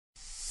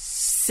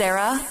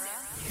Sarah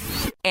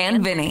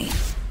and Vinny.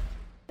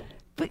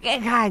 But,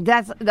 God,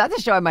 that's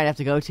a show I might have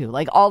to go to.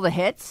 Like, all the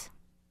hits.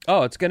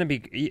 Oh, it's going to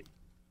be...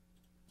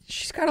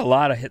 She's got a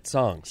lot of hit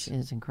songs. She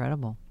is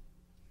incredible.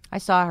 I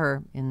saw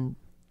her in,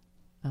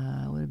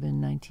 would have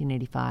been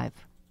 1985.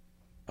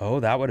 Oh,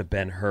 that would have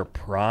been her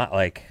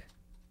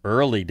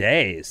early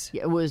days.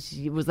 Yeah, it was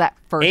that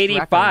first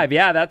 85, record.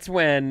 yeah, that's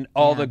when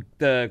all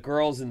the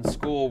girls in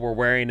school were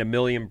wearing a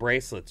million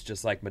bracelets,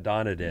 just like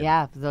Madonna did.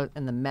 Yeah,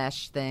 and the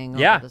mesh thing.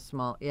 Yeah. The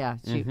small. Yeah,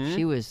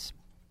 she was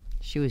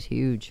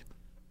huge.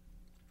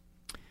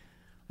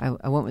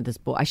 I went with this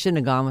boy. I shouldn't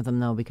have gone with him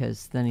though,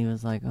 because then he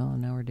was like, "Oh,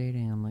 now we're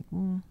dating." I'm like,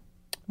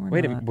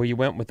 Wait a minute. Well, you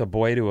went with a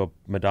boy to a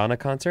Madonna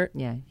concert?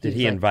 Yeah. Did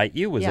he invite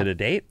you? Was it a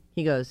date?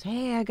 He goes,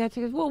 "Hey, I got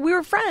tickets." Well, we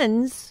were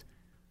friends.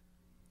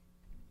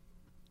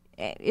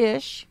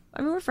 Ish.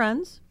 I mean, we're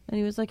friends. And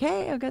he was like,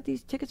 "Hey, I've got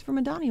these tickets for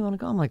Madonna. You want to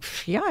go?" I'm like,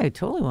 "Yeah, I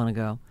totally want to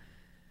go."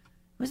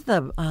 It was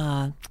the,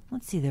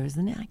 let's see, there was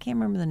the name. I can't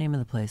remember the name of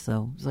the place,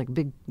 though. It was like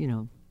big,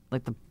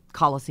 like the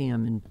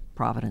Coliseum in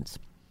Providence,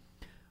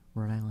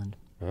 Rhode Island.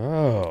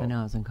 Oh. I know,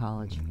 I was in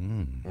college.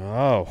 Mm-hmm.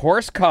 Oh,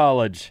 Horse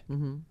College.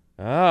 Mm-hmm.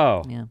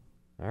 Oh. Yeah.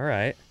 All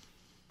right.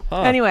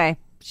 Huh. Anyway,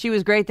 she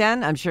was great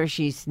then. I'm sure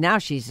she's very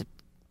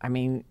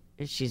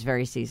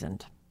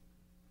seasoned.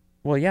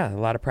 Well, yeah, a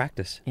lot of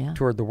practice. Yeah.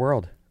 Toured the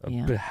world.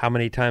 Yeah. How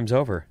many times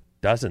over?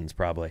 Dozens,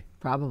 probably.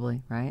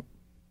 Probably, right?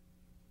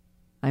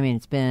 I mean,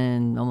 it's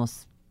been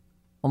almost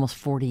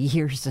 40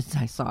 years since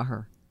I saw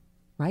her,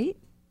 right?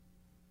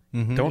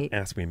 Mm-hmm. Don't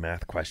ask me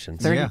math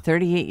questions.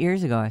 38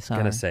 years ago I saw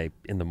her. I was going to say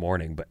in the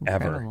morning, but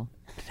Incredible.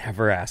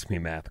 never ask me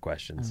math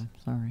questions. Oh,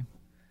 sorry.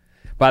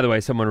 By the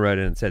way, someone wrote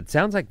in and said,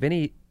 sounds like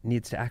Vinny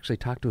needs to actually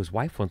talk to his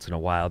wife once in a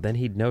while. Then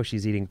he'd know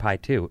she's eating pie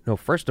too. No,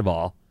 first of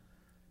all,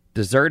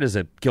 dessert is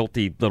a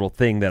guilty little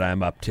thing that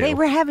I'm up to. Hey,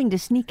 we're having to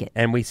sneak it.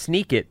 And we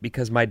sneak it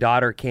because my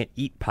daughter can't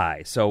eat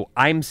pie. So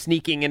I'm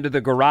sneaking into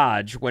the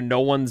garage when no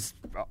one's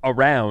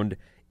around,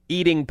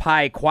 eating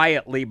pie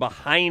quietly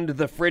behind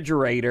the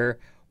refrigerator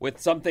with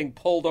something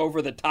pulled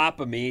over the top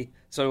of me.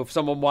 So if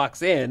someone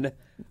walks in,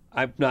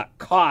 I'm not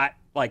caught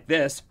like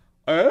this.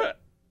 The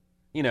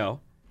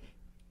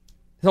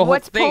whole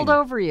What's thing. pulled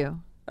over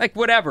you? Like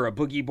whatever, a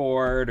boogie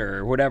board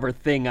or whatever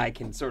thing I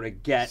can sort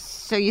of get.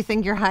 So you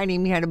think you're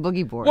hiding behind a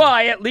boogie board? Well,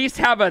 I at least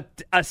have a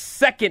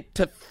second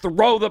to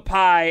throw the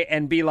pie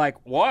and be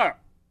like, what?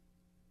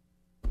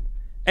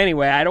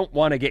 Anyway, I don't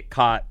want to get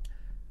caught.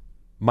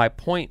 My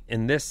point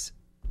in this...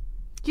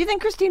 Do you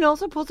think Christine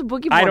also pulls a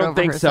boogie board I don't over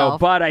think herself? so,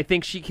 but I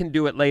think she can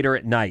do it later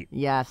at night.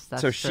 Yes,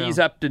 that's so true. she's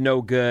up to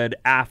no good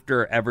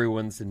after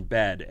everyone's in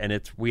bed, and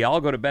we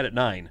all go to bed at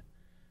 9.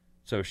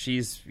 So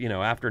she's,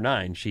 after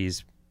 9,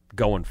 she's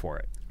going for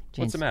it.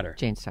 What's the matter?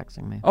 Jane's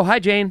texting me. Oh, hi,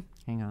 Jane.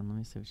 Hang on, let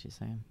me see what she's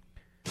saying.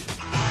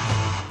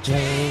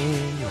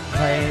 Jane, you're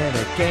playing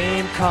a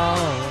game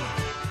called...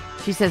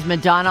 She says,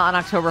 Madonna on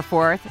October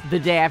 4th, the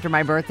day after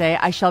my birthday,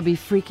 I shall be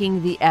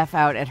freaking the F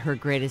out at her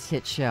greatest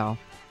hit show.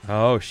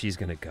 Oh, she's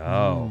going to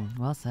go.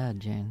 Well said,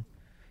 Jane.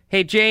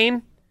 Hey,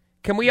 Jane,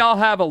 can we all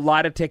have a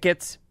lot of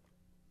tickets?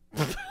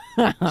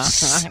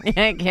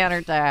 Can't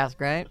hurt to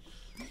ask, right?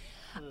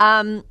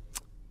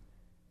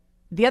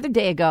 The other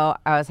day ago,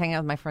 I was hanging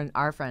out with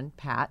our friend,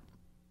 Pat.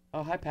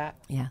 Oh, hi, Pat.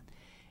 Yeah.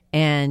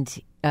 And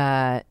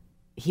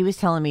he was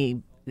telling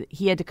me that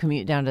he had to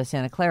commute down to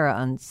Santa Clara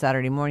on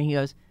Saturday morning. He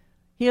goes,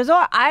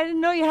 oh, I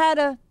didn't know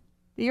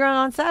you're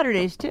on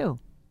Saturdays too.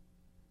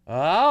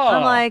 Oh.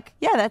 I'm like,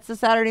 yeah, that's the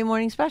Saturday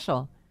morning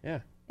special. Yeah.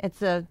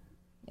 And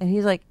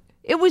he's like,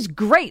 it was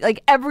great.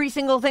 Like every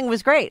single thing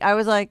was great. I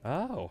was like,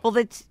 oh, well,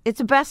 it's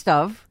a best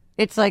of.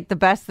 It's like the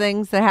best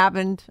things that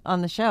happened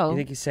on the show. You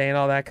think he's saying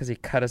all that because he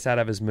cut us out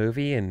of his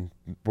movie and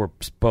we're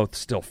both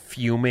still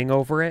fuming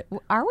over it?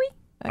 Are we?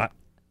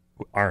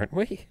 Aren't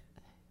we?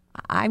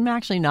 I'm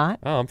actually not.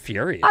 Oh, I'm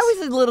furious. I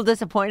was a little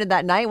disappointed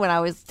that night when I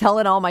was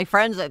telling all my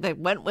friends that they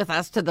went with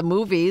us to the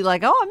movie,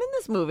 like, oh, I'm in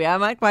this movie. I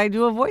might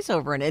do a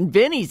voiceover in it. And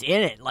Vinny's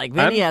in it. Like,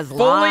 Vinny has fully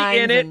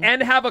lines. in it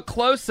and have a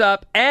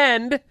close-up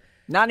and...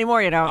 Not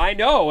anymore, you don't. I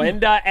know.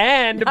 And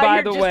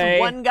by the way...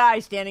 just one guy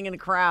standing in a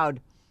crowd.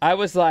 I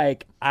was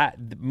like,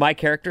 my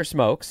character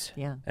smokes.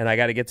 Yeah. And I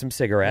got to get some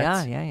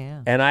cigarettes.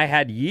 Yeah. And I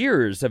had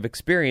years of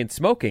experience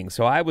smoking.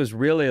 So I was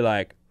really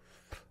like...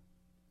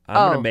 I'm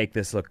going to make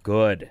this look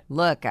good.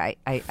 Look, I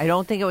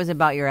don't think it was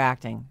about your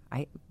acting.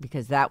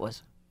 Because that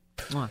was...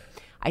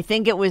 I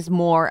think it was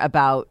more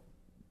about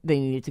they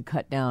needed to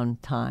cut down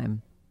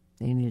time.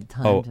 They needed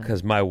time. Oh,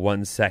 because my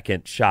 1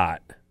 second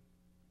shot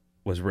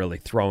was really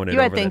throwing it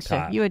over the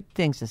top. You had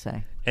things to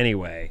say.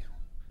 Anyway.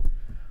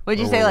 What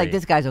did you say? Like,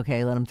 this guy's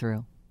okay, let him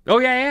through. Oh,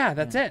 yeah,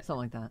 that's it.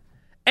 Something like that.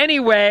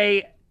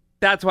 Anyway,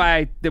 that's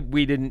why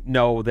we didn't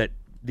know that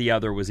the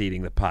other was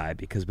eating the pie,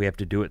 because we have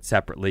to do it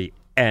separately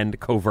and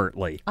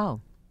covertly. Oh. Is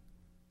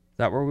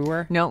that where we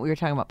were? No, we were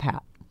talking about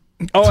Pat.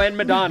 Oh, and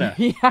Madonna.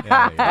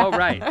 Yeah. Oh,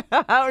 right.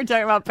 We're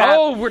talking about Pat.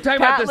 Oh, we're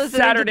talking about the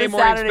Saturday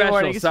morning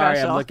special. Sorry,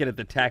 special. I'm looking at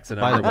the text and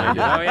By I'm the way,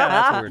 reminded. Oh, yeah,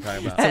 that's what we were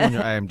talking It's about. on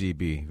your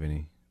IMDb,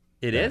 Vinny.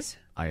 It is?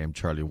 I am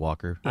Charlie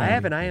Walker. I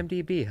have an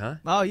IMDb, huh?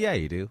 Oh, yeah,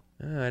 you do.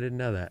 Oh, I didn't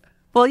know that.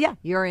 Well, yeah,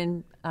 you're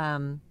in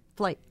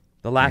Flight.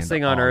 The last And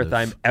thing on earth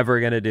Olive. I'm ever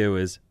going to do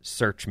is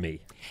search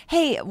me.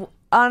 Hey,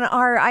 on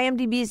our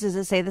IMDb's, does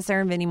it say the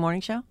Sarah and Vinny Morning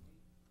Show?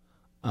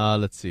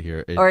 Let's see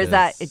here. It Or is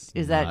that- does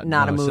is that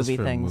not a no, it's just movie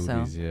for thing, so-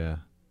 Movies, yeah.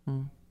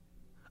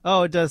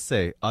 Oh, it does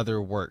say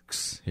other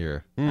works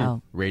here.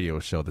 Oh. Radio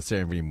show, the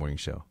Sarah and Vinny Morning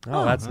Show.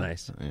 Oh, that's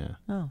nice. Yeah.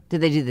 Oh.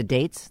 Did they do the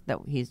dates that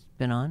he's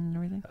been on and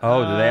everything?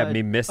 Oh, do they have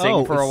me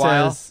missing for a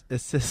while? It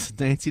says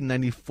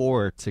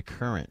 1994 to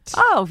current.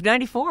 Oh,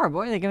 94.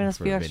 Boy, they're giving us a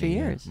For few extra Vinny,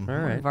 yeah. years. Mhm. All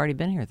right. We've already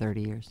been here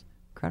 30 years.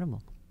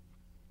 Incredible.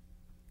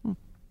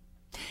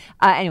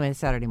 Anyway, the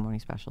Saturday morning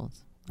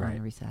specials on Right.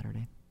 every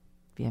Saturday.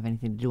 If you have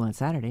anything to do on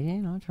Saturday,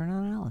 turn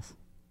on Alice.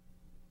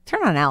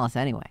 Turn on Alice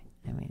anyway.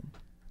 I mean,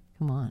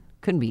 come on.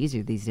 Couldn't be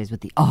easier these days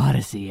with the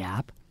Odyssey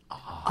app.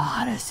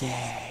 Odyssey.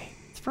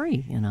 It's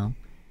free,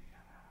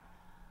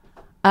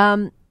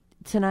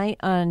 Tonight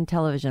on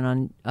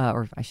television,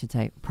 or I should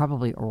say,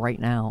 probably right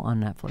now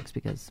on Netflix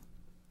because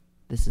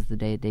this is the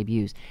day it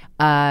debuts.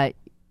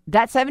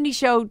 That 70s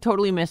show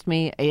totally missed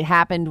me. It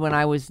happened when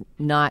I was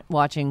not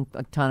watching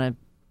a ton of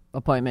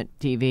appointment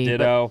TV.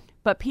 Ditto.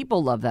 But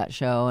people love that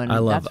show, and I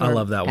love that's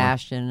where that one.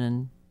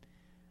 Ashton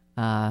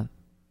and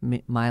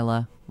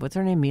Mila. What's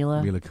her name?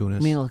 Mila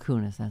Kunis. Mila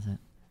Kunis. That's it.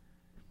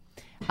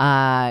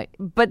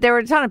 But there were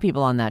a ton of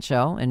people on that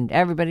show, and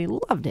everybody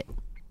loved it.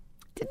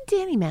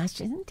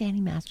 Isn't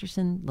Danny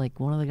Masterson like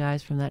one of the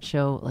guys from that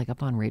show, like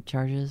up on rape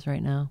charges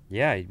right now?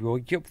 Yeah. Well,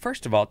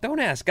 first of all, don't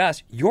ask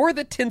us. You're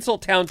the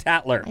Tinseltown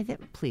Tattler.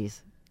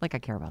 Please, like I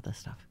care about this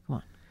stuff. Come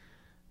on.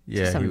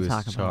 Yeah, he something to was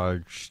talk about.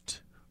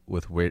 charged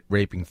with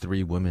raping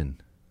 3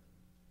 women.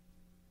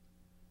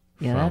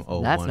 Yeah,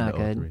 from that's 01 not to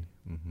good. 03.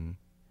 Mm-hmm.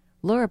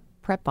 Laura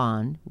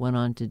Prepon went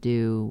on to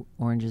do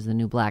Orange is the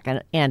New Black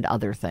and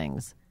other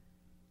things.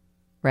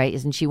 Right?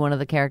 Isn't she one of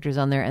the characters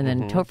on there? And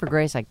then Topher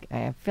Grace, I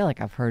feel like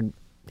I've heard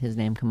his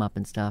name come up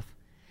and stuff.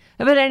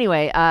 But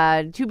anyway,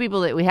 2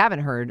 people that we haven't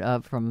heard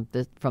of from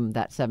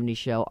that 70s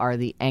show are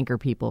the anchor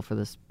people for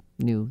this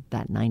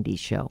that 90s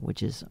show,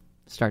 which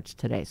starts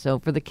today. So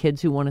for the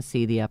kids who want to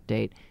see the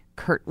update,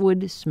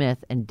 Kurtwood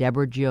Smith and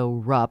Deborah Jo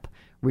Rupp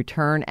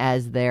return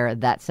as their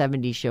That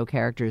 70s Show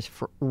characters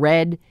for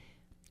Red.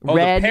 Oh,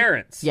 the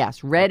parents.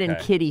 Yes, Red and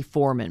Okay. Kitty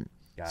Foreman.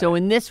 Got So it.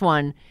 in this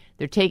one,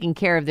 they're taking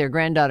care of their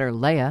granddaughter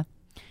Leia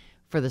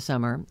for the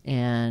summer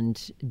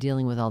and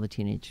dealing with all the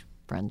teenage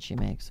friends she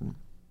makes. And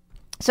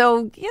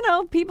so,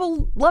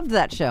 people loved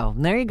that show.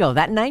 And there you go.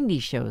 That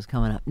 90s show is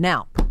coming up.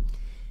 Now,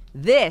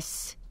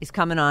 this is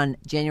coming on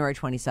January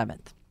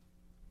 27th.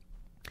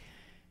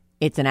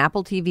 It's an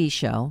Apple TV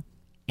show,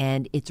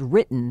 and it's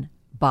written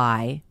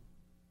by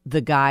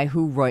the guy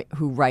who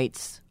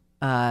writes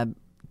Ted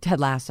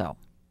Lasso.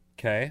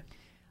 Okay.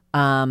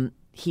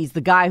 He's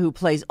the guy who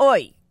plays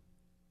Oi.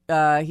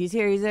 He's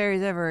here, he's there,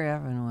 he's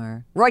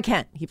everywhere. Roy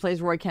Kent. He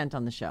plays Roy Kent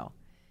on the show.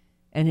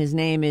 And his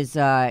name is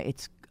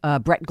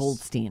Brett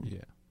Goldstein. Yeah.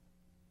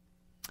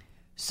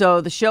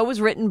 So the show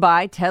was written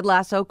by Ted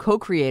Lasso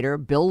co-creator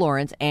Bill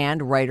Lawrence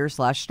and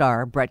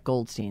writer/star Brett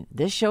Goldstein.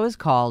 This show is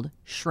called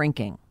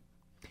Shrinking.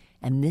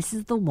 And this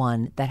is the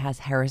one that has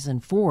Harrison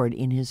Ford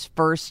in his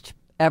first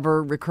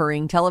ever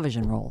recurring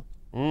television role.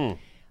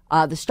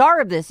 The star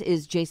of this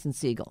is Jason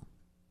Segel.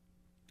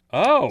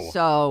 Oh.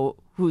 So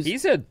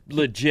He's a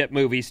legit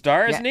movie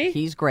star, isn't he?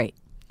 He's great.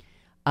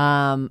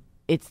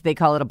 They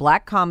call it a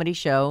black comedy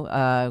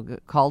show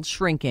called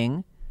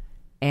Shrinking,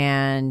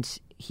 and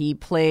he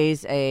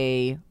plays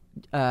Jason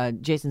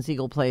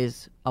Segel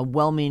plays a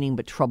well-meaning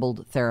but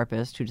troubled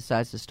therapist who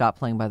decides to stop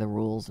playing by the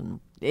rules, and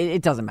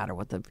it doesn't matter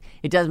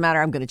it doesn't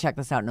matter. I'm going to check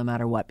this out no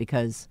matter what,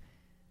 because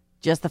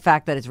just the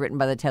fact that it's written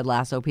by the Ted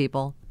Lasso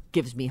people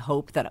gives me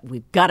hope that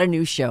we've got a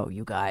new show,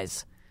 you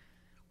guys.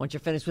 Once you're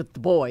finished with The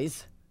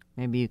Boys,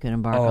 maybe you can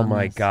embark on Oh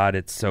my this. God,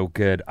 it's so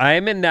good.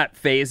 I'm in that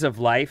phase of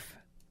life.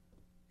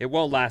 It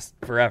won't last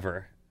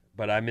forever,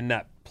 but I'm in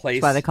that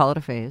place. That's why they call it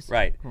a phase.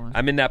 Right. Go on.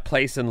 I'm in that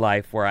place in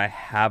life where I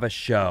have a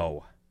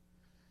show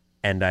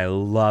and I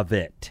love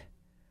it.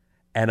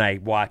 And I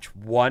watch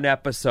one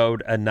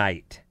episode a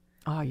night.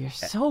 Oh, you're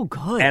so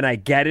good. And I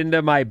get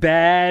into my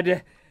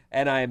bed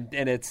and I've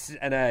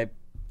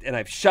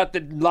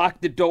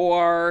locked the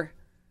door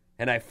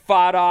and I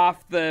fought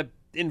off the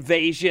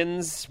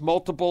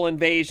multiple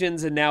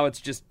invasions, and now it's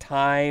just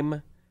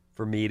time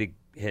for me to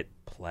hit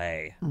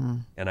play.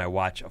 And I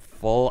watch a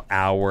full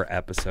hour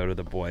episode of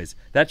The Boys.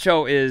 That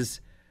show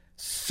is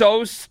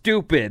so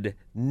stupid.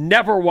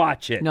 Never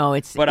watch it. No,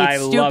 it's I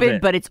stupid, love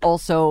it. but it's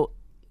also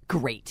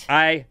great.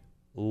 I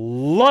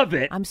love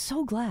it, I'm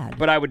so glad.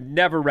 but I would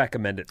never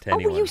recommend it to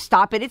anyone. will you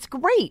stop it? It's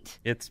great.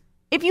 It's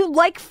If you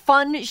like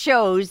fun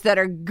shows that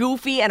are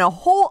goofy and a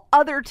whole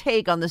other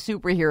take on the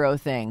superhero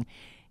thing,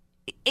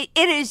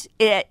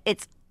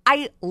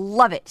 I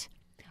love it.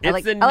 It's I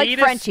like the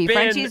Frenchie.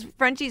 neatest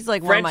Frenchie's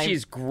like one of my.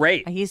 Frenchie's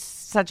great. He's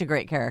such a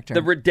great character.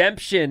 The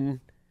redemption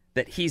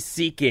that he's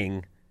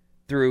seeking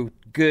through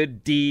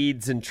good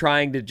deeds and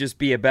trying to just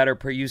be a better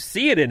person, you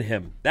see it in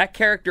him. That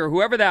character,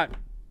 whoever that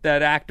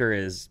actor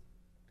is,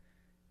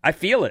 I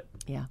feel it.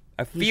 Yeah.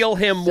 I feel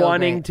him so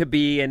wanting great. to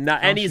be,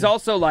 and he's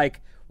also like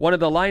one of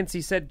the lines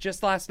he said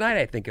just last night,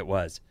 I think it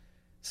was,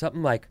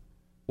 something like,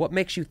 "What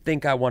makes you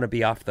think I want to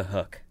be off the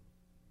hook?"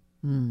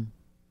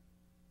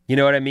 You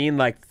know what I mean?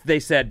 Like they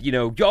said, you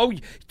know,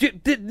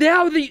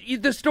 now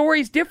the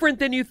story's different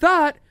than you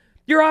thought.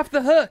 You're off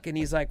the hook. And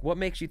he's like, "What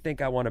makes you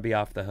think I want to be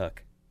off the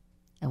hook?"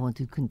 I want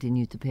to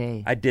continue to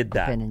pay. I did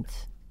that.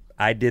 Penance.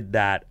 I did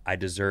that. I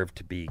deserve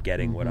to be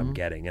getting what I'm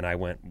getting. And I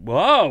went,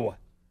 whoa.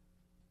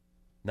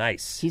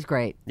 Nice. He's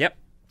great. Yep.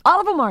 All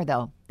of them are,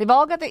 though. They've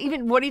all got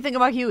even. What do you think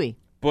about Huey?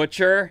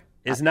 Butcher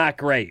is not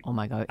great. Oh,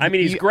 my God. I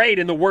mean, he's great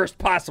in the worst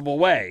possible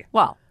way.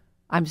 Well,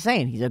 I'm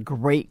saying he's a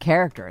great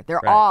character. They're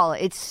Right. all,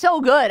 it's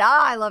so good.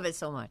 I love it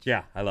so much.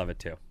 Yeah, I love it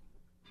too.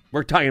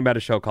 We're talking about a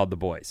show called The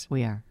Boys.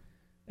 We are.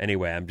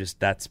 Anyway,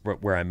 that's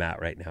where I'm at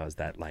right now, is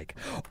that like,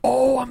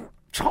 oh, I'm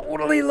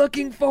totally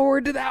looking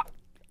forward to that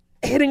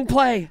hitting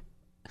play.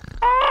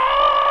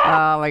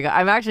 Oh, my God.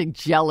 I'm actually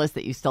jealous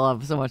that you still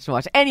have so much to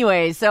watch.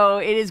 Anyway, so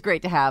it is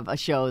great to have a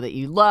show that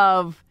you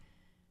love.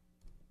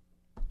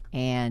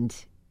 And,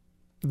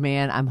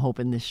 man, I'm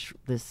hoping this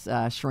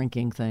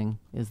shrinking thing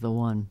is the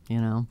one, you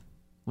know?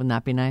 Wouldn't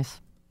that be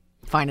nice?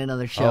 Find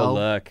another show. Oh,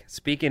 look.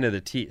 Speaking of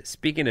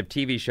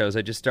TV shows,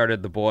 I just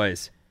started The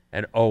Boys.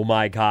 And oh,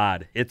 my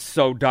God. It's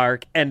so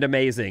dark and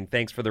amazing.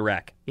 Thanks for the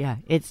rec. Yeah,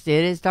 it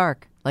is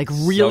dark. Like,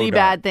 really dark.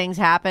 bad things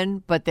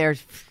happen, but they're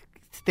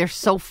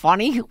so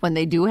funny when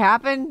they do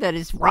happen that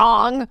it's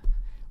wrong.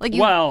 Like,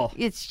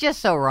 it's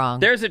just so wrong.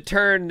 There's a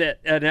turn that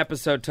an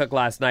episode took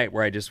last night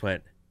where I just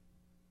went,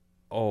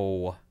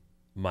 oh,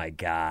 my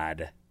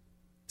God.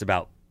 It's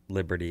about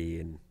liberty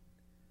and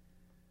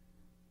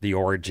the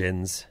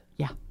origins.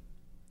 Yeah.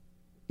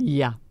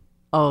 Yeah.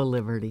 Oh,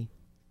 liberty.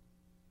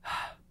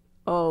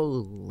 Oh,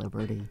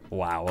 liberty.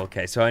 Wow.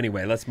 Okay. So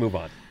anyway, let's move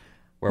on.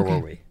 Where were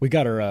we? We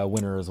got our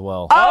winner as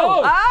well.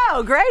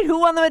 Oh, great. Who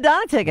won the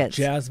Madonna tickets?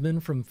 Jasmine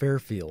from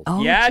Fairfield.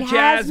 Oh, Yeah,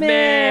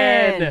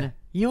 Jasmine.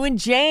 You and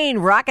Jane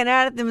rocking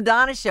out at the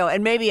Madonna show.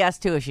 And maybe us,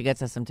 too, if she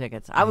gets us some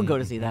tickets. I would go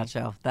to see that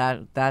show.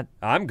 That.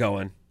 I'm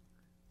going.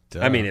 Duh.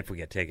 I mean, if we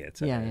get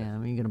tickets. Yeah. I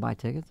mean, you going to buy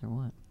tickets or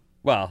what?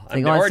 Well,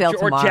 They go on sale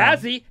or tomorrow.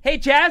 Jazzy. Hey,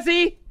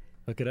 Jazzy.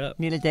 Look it up.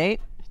 Need a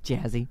date?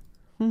 Jazzy.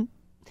 Well,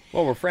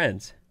 we're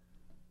friends.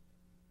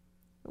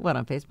 What,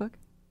 on Facebook?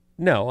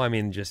 No, I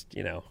mean, just,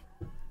 you know.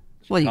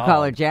 Well, you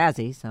call her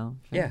Jazzy, so.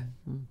 Sure.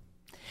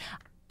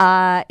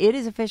 Yeah. It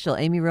is official.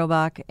 Amy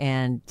Robach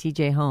and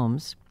TJ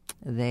Holmes,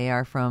 they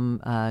are from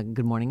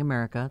Good Morning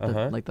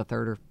America, like the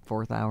third or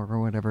fourth hour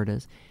or whatever it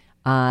is.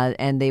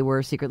 And they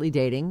were secretly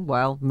dating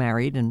while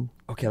married and,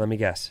 Okay, let me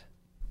guess.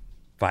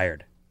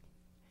 Fired.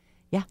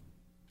 yeah,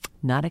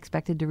 not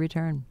expected to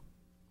return.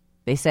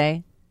 They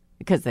say,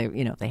 because they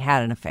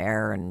had an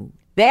affair and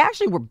they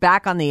actually were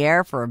back on the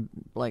air for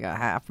like a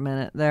half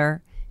minute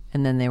there.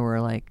 And then they were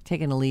like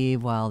taking a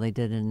leave while they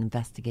did an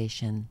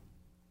investigation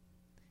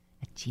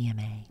at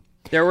GMA.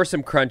 There were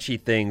some crunchy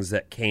things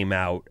that came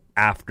out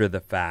after the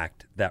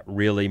fact that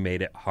really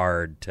made it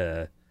hard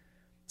to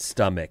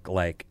stomach.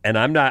 Like, and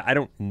I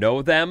don't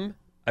know them.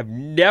 I've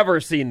never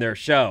seen their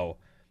show,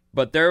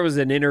 but there was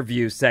an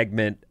interview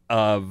segment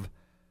of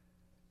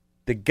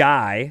the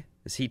guy,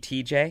 is he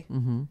TJ?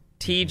 Mm-hmm.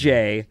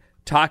 TJ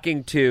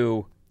talking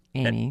to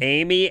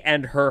Amy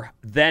and her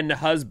then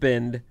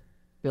husband,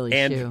 Billy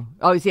Shue.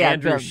 Oh, yeah,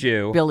 Andrew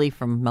Shue. Billy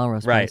from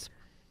Melrose Place. Right.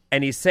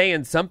 And he's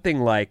saying something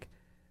like,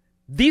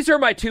 "These are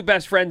my two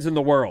best friends in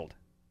the world."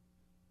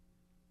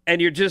 And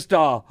you're just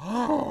all,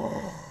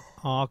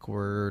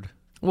 Awkward.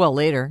 Well,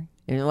 later.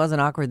 It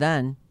wasn't awkward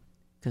then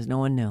because no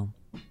one knew.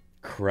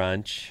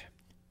 crunch.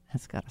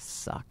 That's got to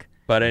suck.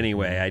 But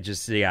anyway,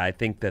 I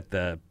think that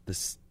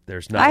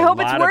there's not I a hope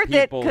lot it's of worth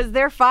it people. because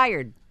they're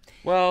fired.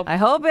 Well, I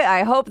hope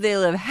they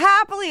live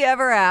happily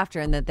ever after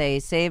and that they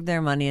saved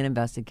their money and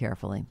invested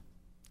carefully.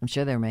 I'm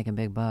sure they were making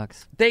big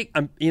bucks.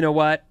 you know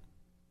what?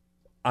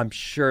 I'm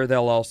sure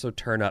they'll also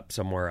turn up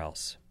somewhere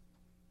else.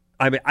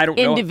 I mean, I don't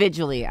know.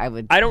 Individually, I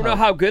would. I don't know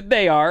how good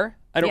they are.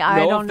 I don't Yeah,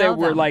 know I don't if they know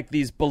were them. like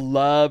these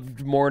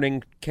beloved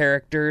morning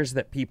characters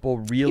that people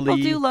really. People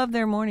do love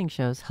their morning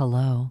shows.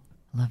 Hello.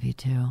 Love you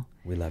too.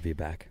 We love you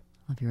back.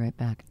 Love you right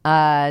back.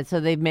 So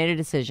they've made a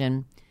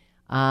decision.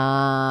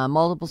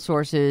 Multiple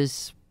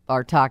sources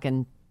are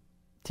talking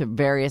to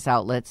various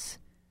outlets.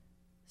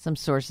 Some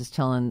sources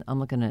telling, I'm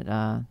looking at,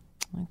 I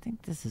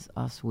think this is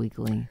Us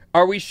Weekly.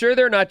 Are we sure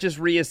they're not just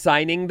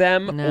reassigning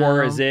them, No.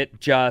 or is it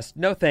just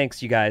no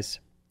thanks, you guys?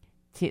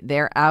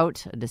 They're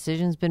out. A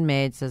decision's been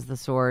made, says the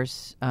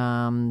source.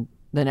 The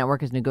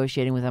network is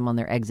negotiating with them on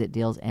their exit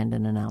deals and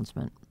an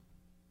announcement,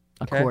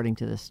 according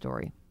to this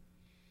story.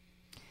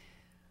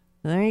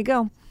 There you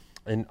go.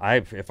 And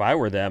if I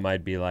were them,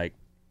 I'd be like,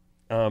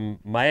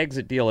 my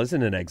exit deal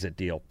isn't an exit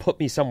deal. Put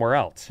me somewhere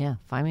else. Yeah,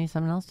 find me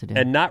something else to do.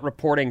 And not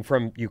reporting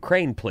from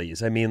Ukraine,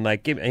 please. I mean,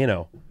 like,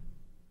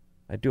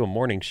 I do a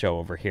morning show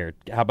over here.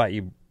 How about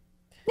you?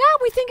 Yeah,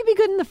 we think it'd be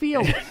good in the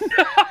field.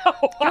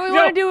 What do we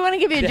want to do? We want to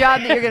give you a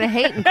job that you're going to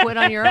hate and quit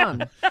on your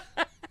own.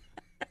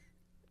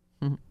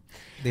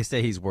 They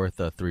say he's worth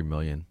 $3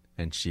 million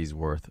and she's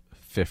worth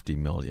 $50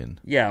 million.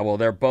 Yeah, well,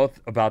 they're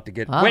both about to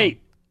get. Oh.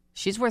 Wait,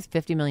 She's worth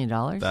 $50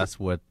 million? That's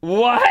what.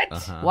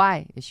 What?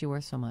 Why is she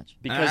worth so much?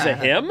 Because of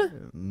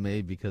him?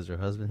 Maybe because her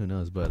husband. Who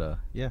knows? But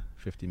yeah,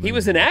 50 million. He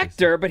was an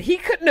actor, but he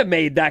couldn't have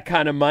made that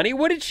kind of money.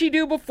 What did she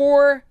do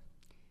before?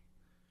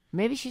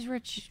 Maybe she's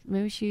rich.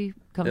 Maybe she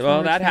comes from a Well,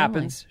 rich that family.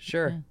 happens.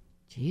 Sure. Yeah.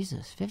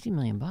 Jesus, $50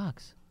 million.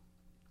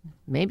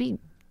 Maybe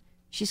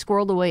she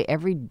squirreled away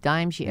every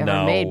dime she ever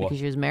No. made because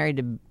she was married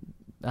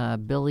to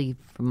Billy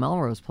from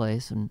Melrose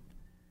Place, and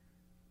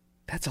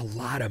That's a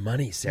lot of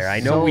money, Sarah. I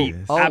know we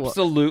Oh,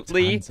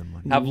 absolutely tons of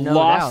money. have No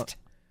lost, doubt.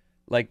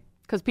 like,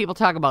 because people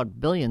talk about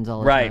billions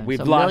all the right, time. we've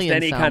so lost millions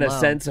any sound kind of low.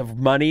 sense of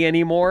money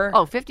anymore.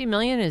 Oh, $50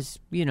 million is,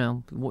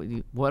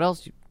 what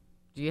else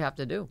do you have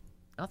to do?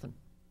 Nothing.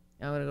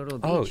 I'm going to go to a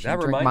beach Oh, that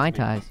and drink reminds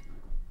Mai me. Tais.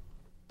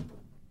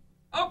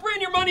 Oh,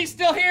 Bryn, your money's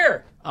still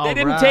here. They All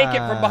didn't take it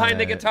from behind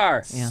the right.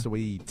 guitar. Yeah.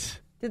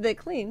 Sweet. Did they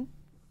clean?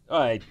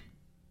 I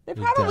They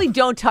probably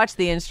don't touch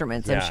the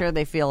instruments. Yeah. I'm sure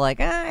they feel like,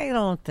 I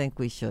don't think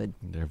we should.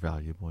 They're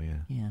valuable.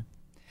 Yeah.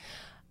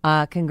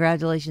 Yeah.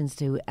 Congratulations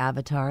to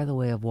Avatar, The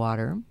Way of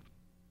Water.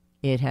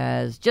 It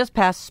has just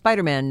passed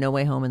Spider-Man No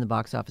Way Home in the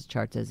box office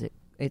charts as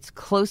it's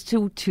close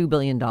to $2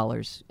 billion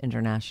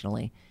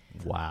internationally.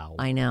 Wow.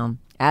 I know.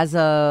 As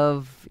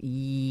of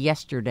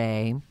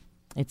yesterday,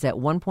 it's at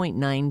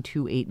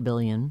 $1.928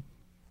 billion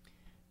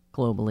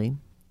globally.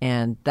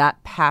 And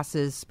that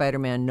passes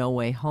Spider-Man No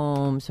Way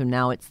Home. So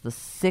now it's the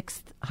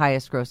 6th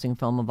highest grossing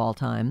film of all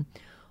time.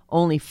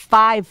 Only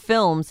 5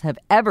 films have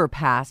ever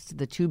passed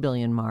the 2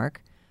 billion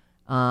mark,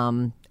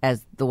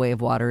 as The Way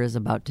of Water is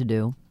about to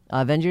do.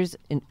 Avengers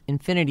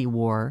Infinity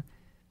War,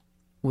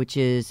 which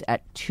is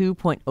at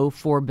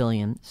 $2.04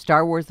 billion.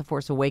 Star Wars The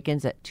Force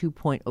Awakens at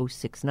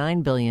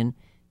 $2.069 billion.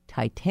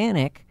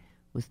 Titanic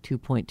with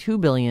 $2.2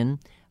 billion.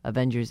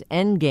 Avengers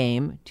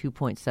Endgame,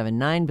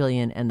 $2.79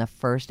 billion. And the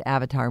first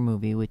Avatar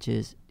movie, which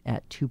is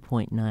at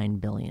 $2.9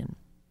 billion.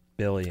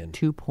 billion.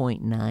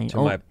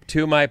 2.9.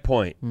 To my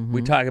point,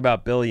 we talk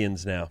about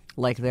billions now.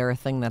 Like they're a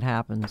thing that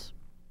happens.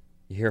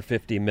 You hear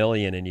 50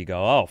 million and you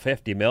go, oh,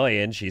 50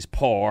 million, she's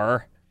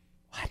poor.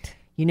 What?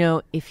 You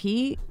know, if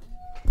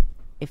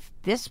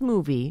this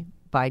movie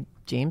by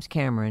James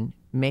Cameron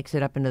makes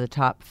it up into the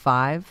top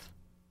 5,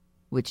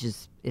 which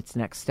is its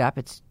next step,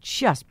 it's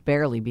just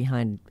barely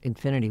behind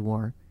Infinity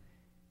War.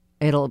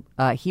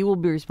 He will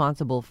be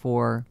responsible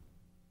for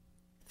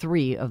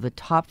 3 of the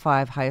top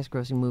 5 highest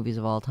grossing movies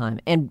of all time.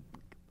 And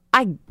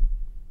I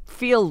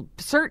feel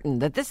certain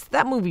that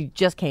that movie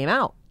just came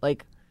out.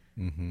 Like,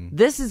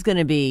 this is going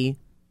to be,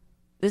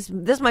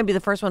 this might be the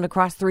first one to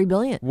cross 3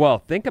 billion. Well,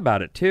 think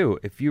about it, too.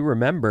 If you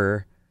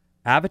remember,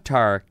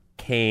 Avatar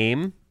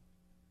came,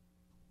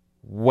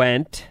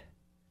 went,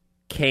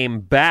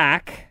 came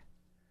back,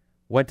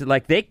 went to,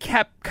 like, they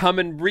kept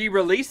coming,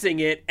 re-releasing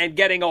it and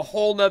getting a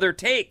whole nother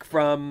take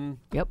from...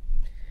 Yep.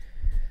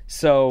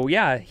 So,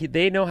 yeah,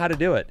 they know how to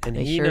do it. And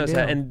They he sure knows do.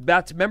 how. And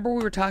remember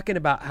we were talking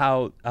about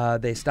how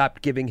they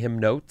stopped giving him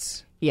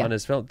notes on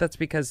his film? That's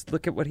because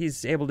look at what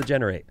he's able to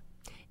generate.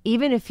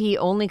 Even if he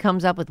only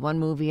comes up with one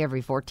movie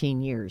every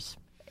 14 years,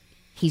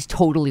 he's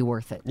totally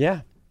worth it.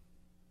 Yeah.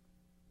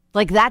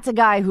 Like, that's a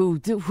guy who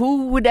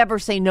would ever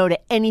say no to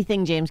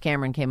anything James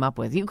Cameron came up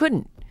with? You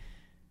couldn't.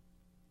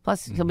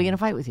 Plus, he'll be in a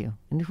fight with you.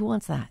 And who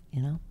wants that,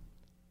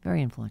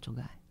 Very influential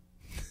guy.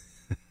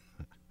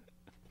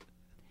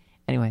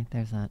 Anyway,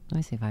 there's that. Let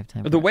me see if I have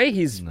time. The way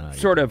he's No, you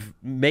sort of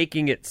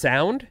making it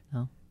sound,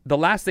 Oh. the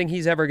last thing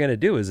he's ever going to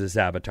do is this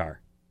Avatar.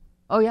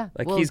 Oh, yeah.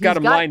 Like, Well, he's got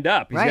him lined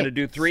up. He's right. going to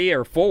do 3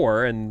 or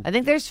 4. And I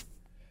think there's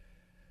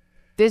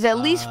at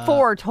least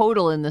 4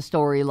 total in the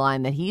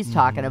storyline that he's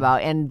talking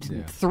about.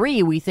 And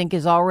 3 we think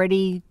is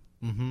already...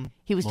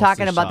 He was Mostly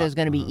talking about shot. there's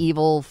going to be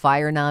evil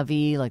fire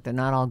Na'vi. Like, they're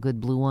not all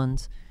good blue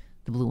ones.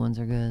 The blue ones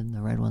are good.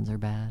 The red ones are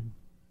bad.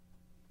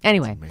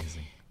 Anyway.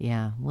 Amazing.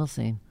 Yeah, we'll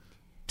see.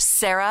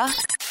 Sarah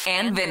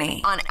and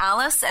Vinny on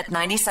Alice at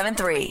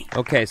 97.3.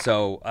 okay,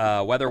 so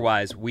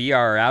weather-wise, we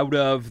are out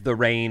of the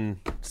rain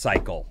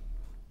cycle.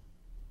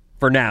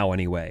 For now,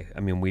 anyway.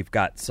 I mean, we've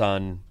got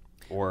sun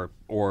or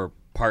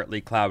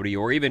partly cloudy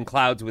or even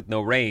clouds with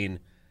no rain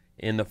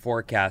in the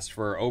forecast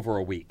for over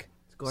a week.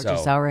 It's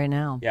Gorgeous out right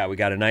now. Yeah, we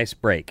got a nice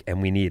break, and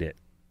we need it.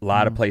 A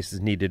lot of places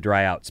need to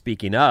dry out.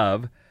 Speaking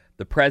of,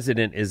 the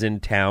president is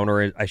in town,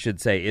 or I should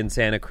say in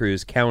Santa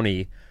Cruz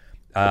County.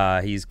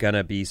 He's going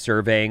to be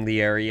surveying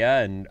the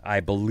area, and I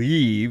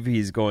believe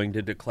he's going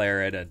to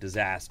declare it a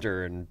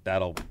disaster, and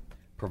that'll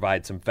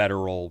provide some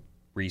federal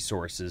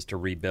resources to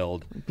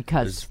rebuild.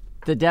 Because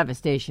the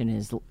devastation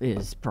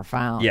is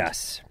profound.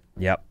 Yes.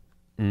 Yep.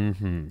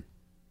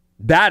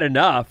 Bad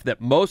enough that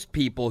most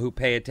people who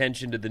pay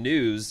attention to the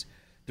news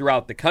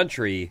throughout the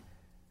country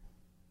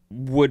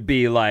would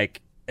be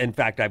like, in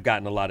fact, I've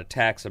gotten a lot of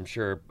texts. I'm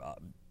sure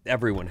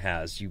everyone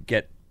has. You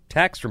get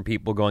texts from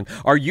people going,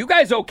 "Are you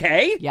guys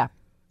okay?" Yeah.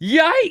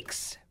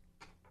 Yikes.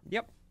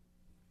 Yep.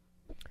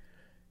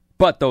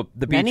 But the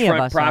Many of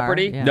beachfront us are,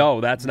 property, yeah. no,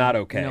 that's not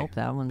okay. Nope,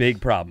 that one's...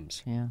 Big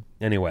problems. Yeah.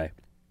 Anyway,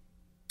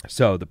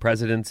 so the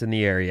president's in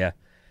the area,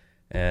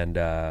 and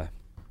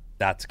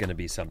that's going to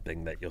be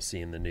something that you'll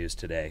see in the news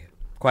today.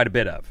 Quite a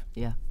bit of.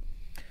 Yeah.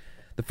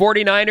 The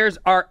 49ers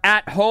are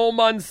at home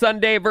on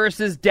Sunday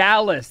versus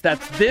Dallas.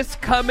 That's this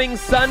coming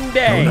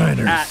Sunday Go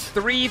Niners. at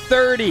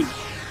 3:30.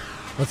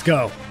 Let's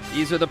go.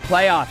 These are the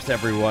playoffs,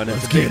 everyone.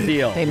 It's Let's a big get it.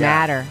 deal. They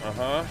matter.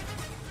 Uh-huh.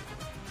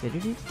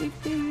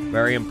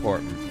 Very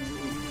important.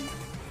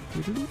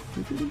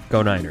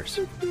 Go Niners.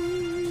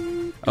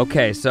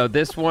 Okay, so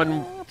this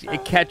one,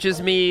 it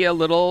catches me a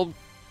little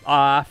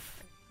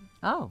off,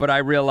 Oh. but I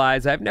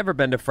realize I've never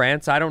been to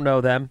France. I don't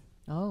know them.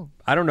 Oh.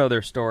 I don't know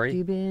their story.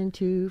 You've been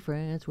to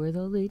France where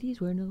the ladies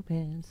wear no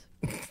pants.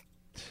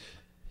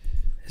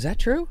 Is that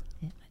true?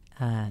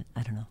 I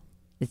don't know.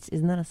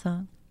 Isn't that a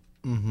song?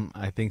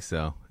 I think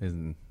so.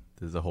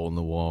 There's a hole in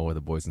the wall where the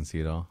boys can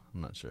see it all?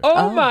 I'm not sure.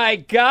 Oh my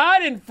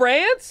God, in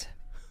France?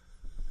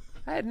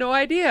 I had no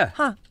idea.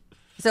 Huh.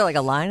 Is there like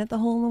a line at the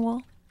hole in the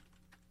wall?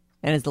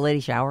 And is the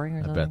lady showering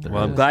or something? bet there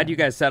Well, I'm glad you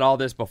guys said all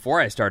this before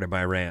I started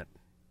my rant.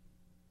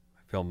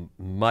 I feel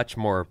much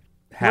more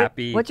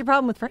happy. What's your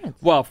problem with France?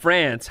 Well,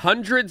 France,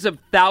 hundreds of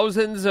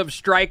thousands of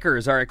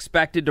strikers are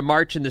expected to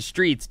march in the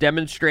streets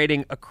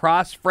demonstrating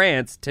across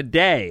France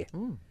today.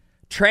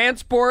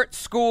 Transport,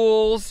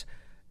 schools,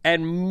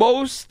 and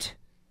most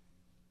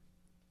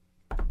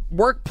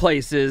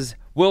workplaces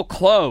will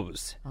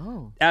close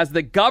as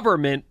the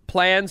government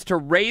plans to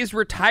raise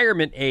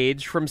retirement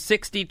age from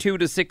 62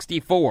 to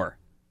 64.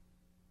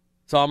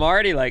 So I'm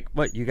already like,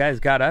 what, you guys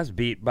got us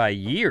beat by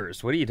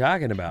years. What are you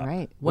talking about?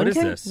 Right. What is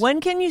this? When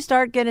can you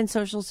start getting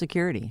Social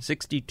Security?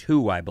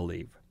 62, I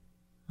believe.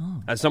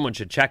 Someone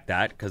should check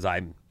that because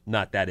I'm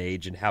not that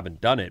age and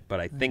haven't done it, but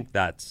I think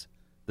that's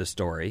the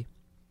story.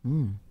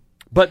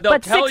 But they'll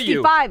But tell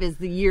you. 65 is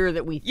the year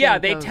that we think Yeah,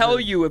 they of tell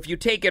as- you if you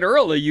take it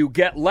early, you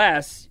get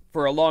less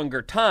for a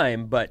longer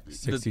time, but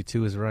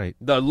 62 is right.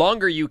 the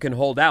longer you can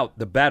hold out,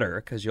 the better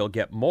because you'll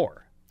get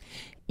more.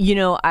 You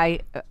know,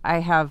 I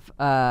have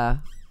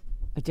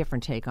a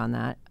different take on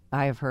that.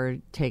 I have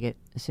heard take it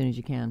as soon as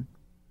you can.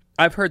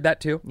 I've heard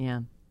that too.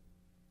 Yeah.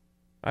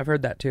 I've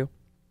heard that too.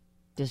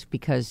 Just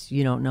because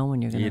you don't know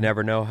when you're going to. You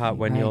never know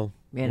when right. you'll.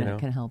 And you know. it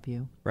can help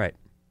you. Right.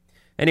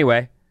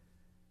 Anyway,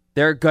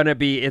 they're going to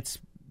be,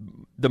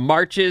 the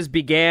marches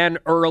began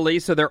early,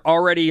 so they're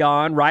already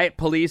on. Riot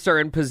police are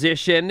in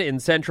position in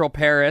central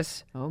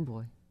Paris. Oh,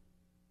 boy.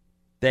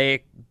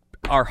 They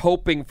are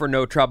hoping for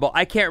no trouble.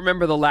 I can't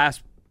remember the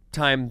last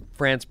time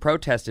France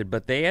protested,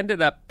 but they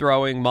ended up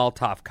throwing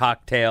Molotov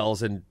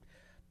cocktails, and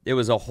it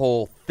was a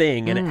whole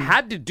thing, and it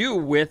had to do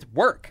with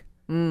work.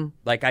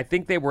 Like, I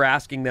think they were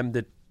asking them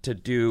to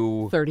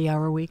do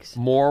 30-hour weeks?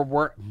 more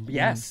work.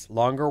 Yes,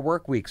 longer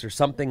work weeks or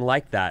something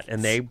like that,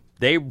 and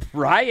they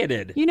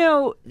rioted. You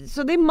know,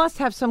 so they must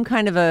have some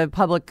kind of a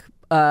public,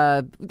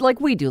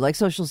 like we do, like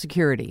Social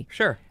Security.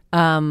 Sure.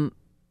 And,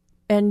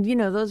 you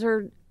know, those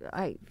are,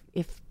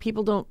 if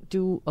people don't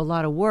do a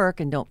lot of work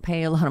and don't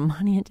pay a lot of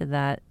money into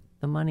that,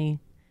 the money,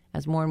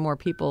 as more and more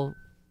people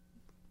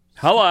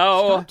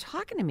Hello. stop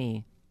talking to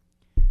me.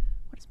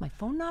 What is my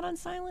phone not on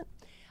silent?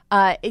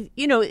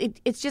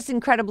 It's just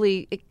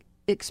incredibly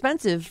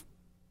expensive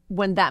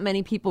when that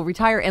many people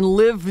retire and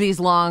live these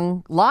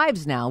long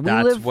lives now.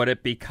 That's what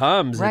it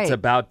becomes. Right. It's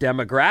about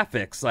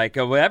demographics. Like,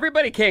 well,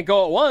 everybody can't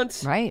go at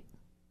once. Right.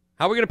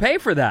 How are we going to pay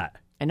for that?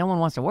 And no one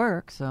wants to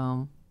work,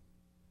 so...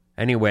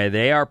 Anyway,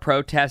 they are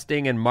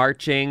protesting and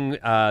marching.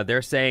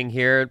 They're saying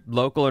here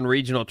local and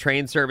regional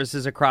train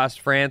services across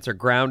France are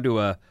ground to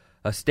a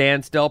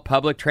standstill.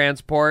 Public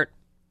transport,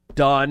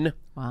 done.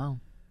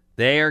 Wow.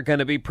 They are going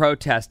to be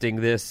protesting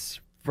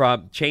this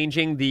from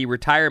changing the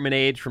retirement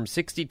age from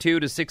 62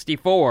 to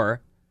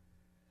 64.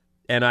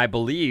 And I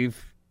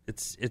believe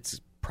it's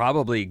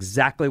probably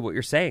exactly what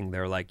you're saying.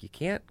 They're like, you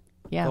can't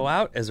go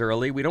out as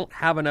early. We don't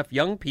have enough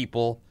young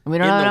people. We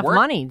don't in have the enough work.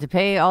 money to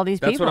pay all these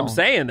That's people. what I'm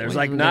saying. There's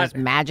like We not just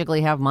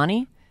magically have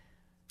money.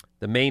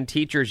 The main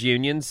teachers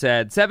union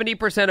said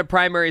 70% of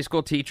primary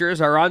school teachers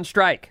are on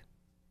strike.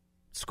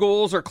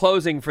 Schools are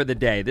closing for the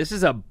day. This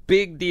is a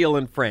big deal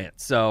in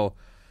France. So,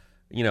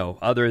 you know,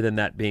 other than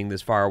that being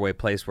this faraway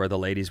place where the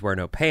ladies wear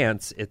no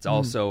pants, it's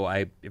also,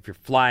 if you're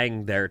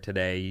flying there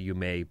today, you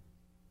may.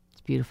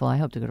 It's beautiful. I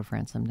hope to go to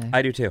France someday.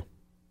 I do too.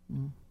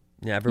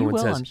 Yeah, everyone you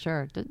will, says. I'm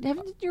sure.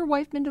 Haven't your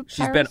wife been to She's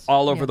Paris? been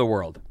all over Yeah. the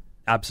world.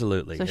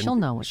 Absolutely. So And she'll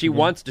know what she to do.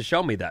 wants to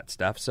show me that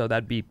stuff, so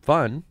that'd be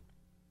fun.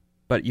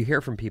 But you hear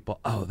from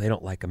people, oh, they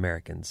don't like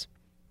Americans.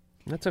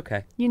 That's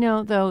okay. You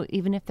know, though,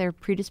 even if they're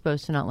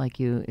predisposed to not like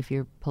you, if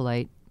you're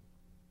polite,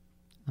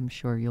 I'm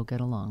sure you'll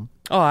get along.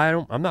 Oh,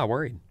 I'm not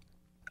worried.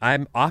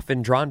 I'm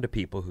often drawn to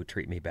people who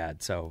treat me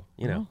bad, so,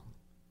 you know.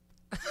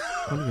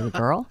 What are you, a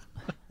girl?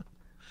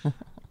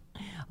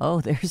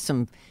 Oh, there's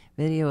some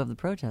video of the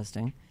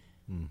protesting.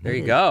 There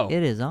you go.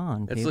 It is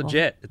on. It's people.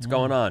 legit. It's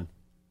going on.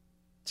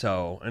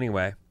 So,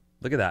 anyway,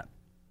 look at that.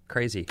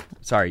 Crazy.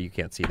 Sorry, you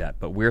can't see that,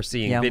 but we're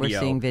seeing video. We're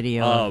seeing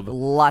video of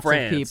lots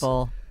France, of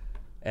people.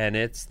 And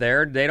it's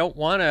there. They don't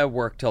want to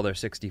work till they're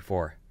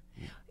 64.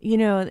 You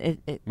know,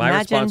 My imagine,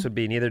 response would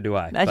be neither do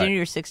I. Imagine but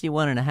you're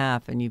 61 and a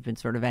half and you've been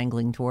sort of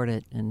angling toward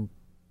it. And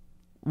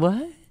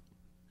what?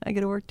 I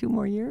got to work 2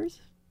 more years?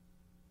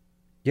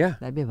 yeah.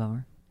 That'd be a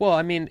bummer. Well,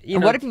 I mean, you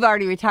And know, what if you've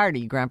already retired? Are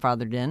you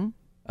grandfathered in?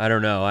 I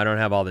don't know. I don't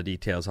have all the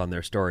details on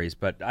their stories,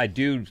 but I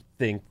do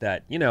think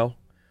that,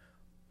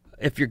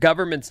 if your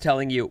government's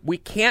telling you, we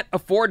can't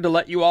afford to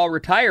let you all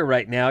retire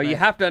right now, you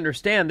have to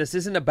understand this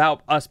isn't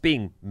about us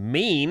being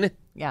mean.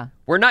 Yeah.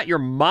 We're not your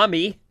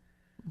mommy.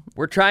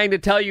 We're trying to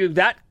tell you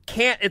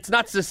it's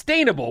not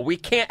sustainable. We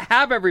can't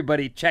have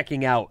everybody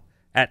checking out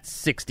at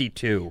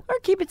 62. Or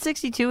keep it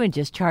 62 and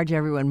just charge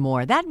everyone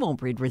more. That won't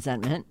breed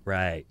resentment.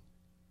 Right.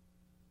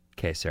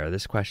 Okay, Sarah,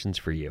 this question's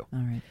for you. All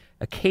right.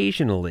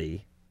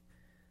 Occasionally,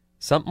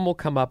 something will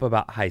come up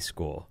about high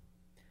school,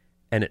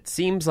 and it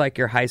seems like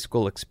your high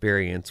school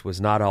experience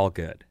was not all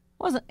good.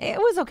 It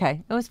was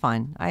okay. It was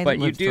fine. I But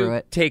you lived through do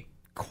it. take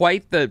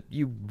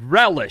you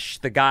relish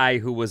the guy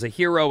who was a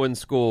hero in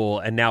school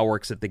and now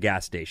works at the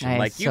gas station. Hey,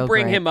 Like, you so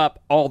bring great. him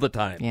up all the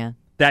time. Yeah.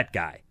 That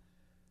guy.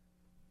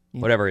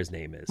 Yeah. Whatever his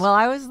name is. Well,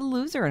 I was the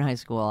loser in high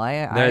school.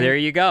 There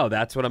you go.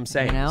 That's what I'm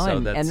saying.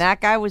 And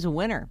that guy was a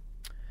winner.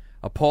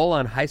 A poll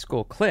on high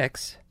school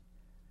cliques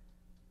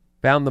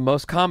found the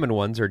most common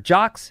ones are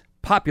jocks,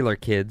 popular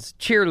kids,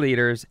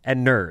 cheerleaders,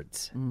 and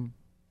nerds.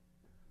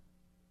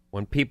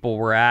 When people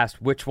were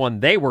asked which one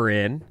they were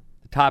in,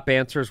 the top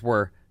answers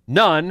were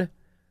none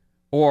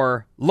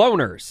or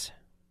loners.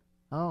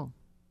 Oh.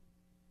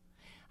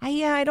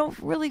 I don't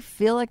really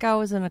feel like I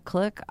was in a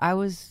clique. I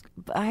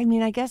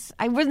guess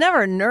I was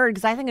never a nerd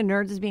because I think of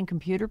nerds as being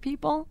computer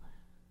people,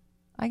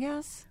 I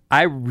guess.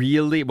 I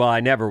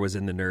never was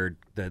in the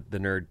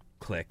nerd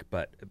clique,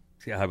 but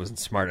I wasn't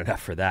smart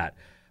enough for that.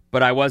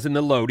 But I was in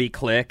the Lodi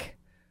clique.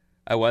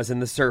 I was in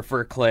the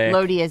surfer clique.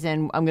 Lodi as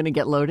in I'm going to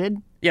get loaded?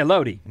 Yeah,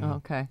 Lodi. Oh,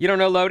 okay. You don't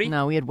know Lodi?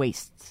 No, we had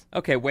wastes.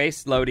 Okay,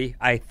 waste, Lodi.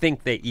 I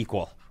think they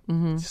equal.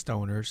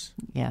 Stoners.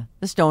 Yeah.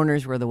 The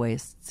stoners were the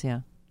wastes,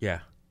 yeah. Yeah.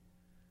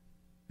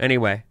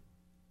 Anyway.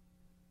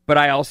 But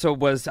I also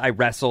I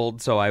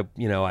wrestled, so I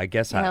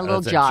guess I a was little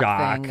a jock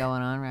jock. thing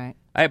going on, right?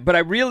 But I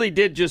really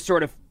did just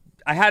sort of,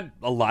 I had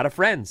a lot of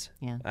friends.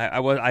 Yeah.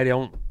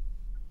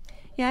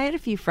 Yeah, I had a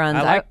few friends.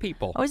 I like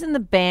people. I was in the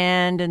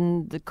band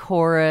and the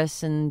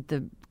chorus and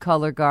the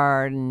color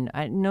guard, and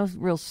no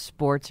real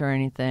sports or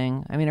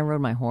anything. I mean, I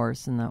rode my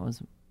horse, and that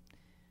was.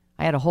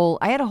 I had a whole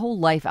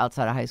life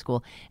outside of high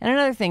school. And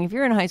another thing, if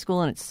you're in high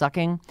school and it's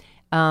sucking,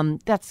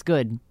 that's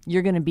good.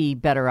 You're going to be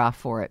better off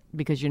for it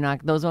because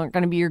those aren't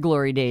going to be your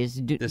glory days.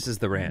 This is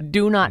the rant.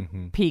 Do not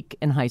peak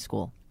in high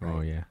school. Oh,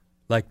 yeah.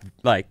 Like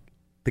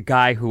the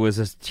guy who was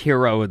a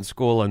hero in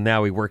school and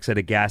now he works at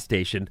a gas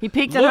station. He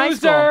peaked in high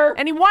school.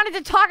 And he wanted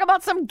to talk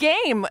about some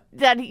game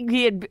that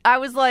he had. I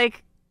was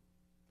like,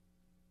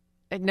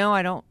 no,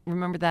 I don't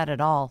remember that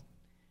at all.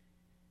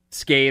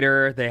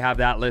 Skater, they have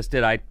that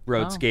listed. I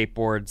rode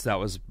skateboards. That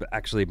was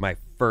actually my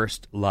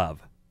first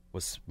love,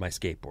 was my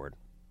skateboard.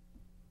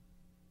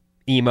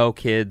 Emo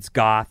kids,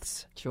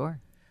 goths. Sure.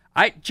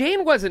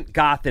 Jane wasn't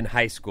goth in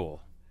high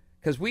school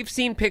because we've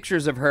seen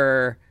pictures of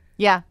her.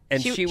 Yeah.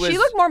 And she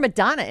looked more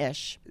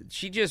Madonna-ish.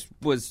 She just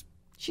was.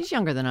 She's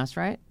younger than us,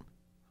 right?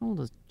 How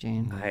old is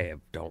Jane? I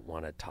don't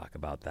want to talk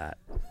about that.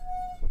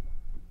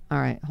 All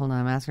right, hold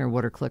on. I'm asking her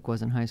what her clique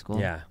was in high school.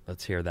 Yeah,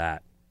 let's hear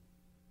that.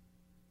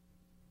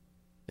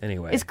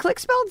 Anyway. Is clique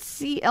spelled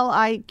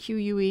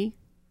C-L-I-Q-U-E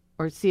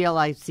or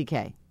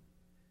C-L-I-C-K?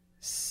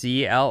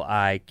 C-L-I-Q-U-E.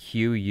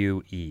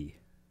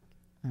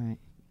 All right.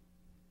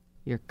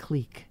 Your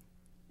clique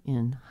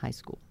in high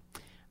school.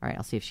 All right,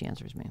 I'll see if she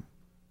answers me.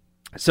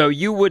 So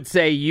you would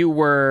say you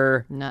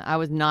were... No, I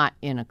was not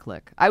in a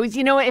clique. I was,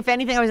 if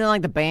anything, I was in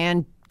like the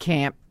band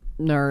camp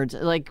nerds,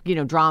 like,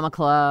 drama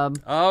club.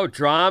 Oh,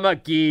 drama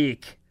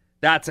geek.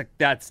 That's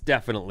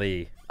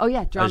definitely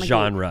drama a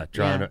genre.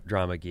 Geek.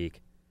 Drama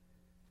geek.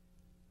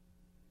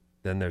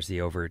 Then there's the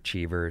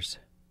overachievers.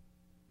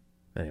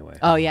 Anyway.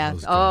 Oh, yeah.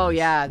 Those Oh,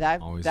 guys yeah.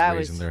 always That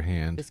raising was their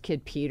hand. This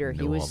kid, Peter, he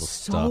Know all was the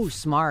so stuff.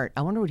 smart.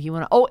 I wonder what he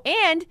wanted. Oh,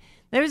 and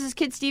there was this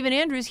kid, Stephen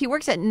Andrews. He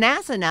works at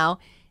NASA now.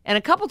 And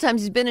a couple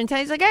times he's been in town.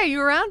 He's like, hey,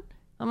 you around?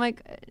 I'm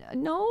like,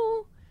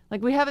 no.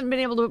 Like, we haven't been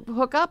able to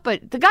hook up,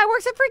 but the guy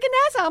works at freaking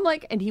NASA. I'm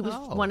like, and he was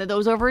one of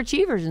those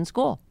overachievers in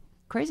school.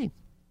 Crazy.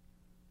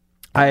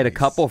 I had a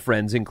couple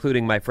friends,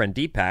 including my friend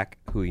Deepak,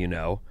 who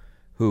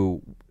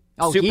who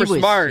super he was,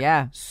 smart,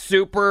 yeah.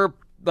 super,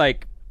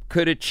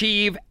 could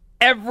achieve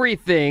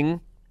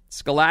everything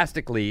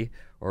scholastically,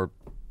 or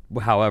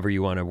however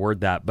you want to word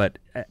that, but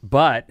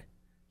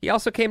he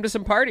also came to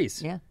some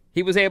parties. Yeah.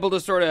 He was able to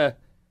sort of...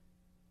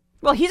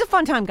 Well, he's a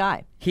fun-time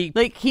guy.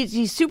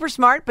 He's super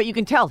smart, but you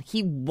can tell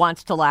he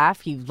wants to laugh.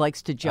 He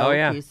likes to joke. Oh,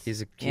 yeah.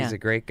 He's a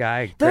great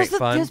guy. Great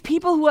fun. There's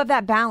people who have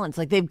that balance.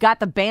 Like, they've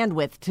got the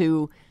bandwidth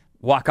to...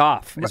 Walk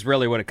off is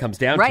really what it comes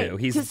down Right.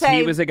 to. To say,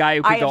 He was a guy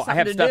who could go, I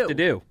have something stuff to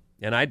do.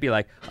 And I'd be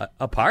like,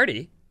 a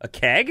party? A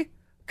keg?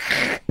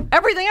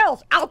 Everything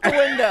else out the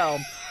window.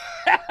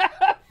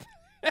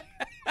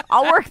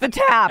 I'll work the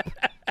tap.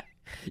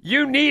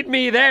 You need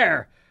me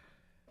there.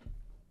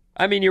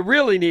 I mean, you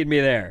really need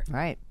me there.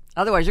 Right.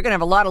 Otherwise, you're going to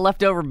have a lot of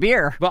leftover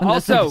beer. But when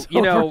this also,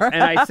 is over.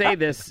 and I say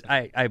this,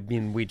 I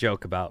mean, we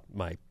joke about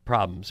my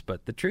problems.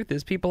 But the truth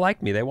is, people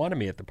like me. They wanted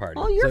me at the party.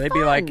 Oh, you're so they'd be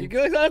fun.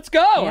 like, let's go.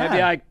 I'd be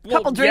like, well,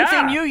 couple drinks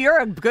yeah. in you, you're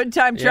a good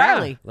time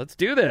Charlie. Yeah, let's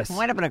do this.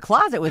 Wind up in a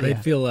closet with They'd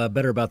you. feel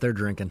better about their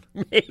drinking.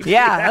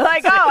 Yeah,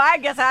 like, oh, I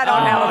guess I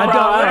don't have a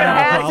problem. I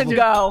don't have a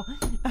Go.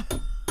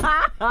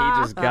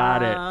 He just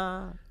got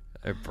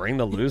it. Bring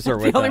the loser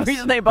with The only us.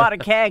 reason they bought a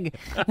keg.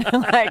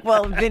 Like,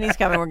 well, Vinny's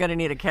coming. We're going to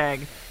need a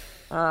keg.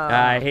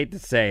 I hate to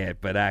say it,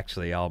 but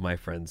actually, all my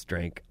friends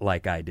drank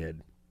like I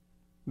did.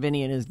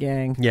 Vinny and his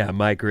gang. Yeah,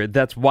 Mike.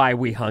 That's why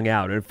we hung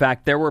out. In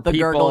fact, there were The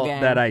Gurgle people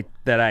gang.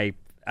 that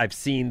I've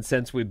seen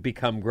since we've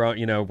become grown.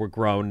 You know, we're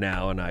grown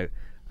now, and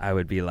I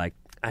would be like,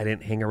 I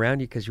didn't hang around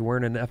you because you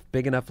weren't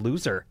big enough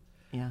loser.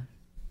 Yeah.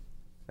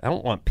 I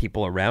don't want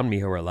people around me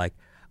who are like,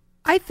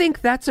 I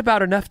think that's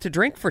about enough to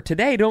drink for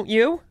today, don't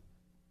you?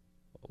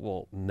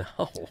 Well, no.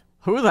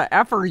 Who the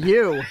F are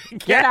you?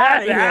 Get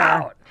out of here.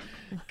 out.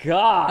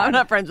 God. I'm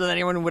not friends with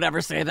anyone who would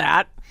ever say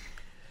that.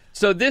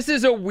 So this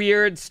is a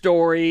weird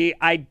story.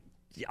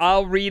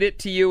 I'll read it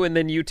to you and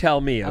then you tell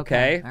me,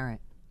 okay? All right.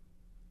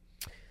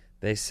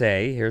 They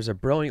say, here's a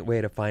brilliant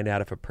way to find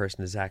out if a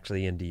person is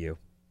actually into you.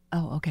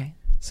 Oh, okay.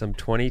 Some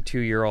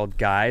 22-year-old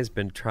guy's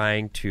been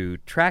trying to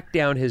track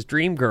down his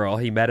dream girl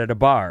he met at a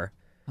bar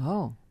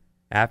Oh.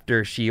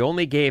 after she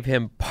only gave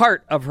him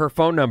part of her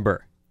phone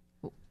number.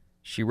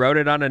 She wrote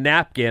it on a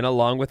napkin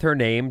along with her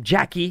name,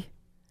 Jackie.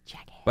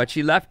 But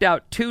she left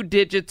out 2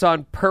 digits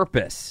on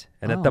purpose.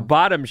 And at the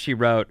bottom, she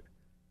wrote,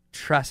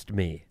 trust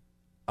me,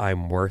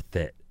 I'm worth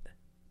it.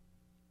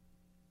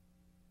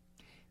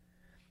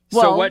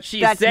 Well, so what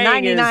she's that's saying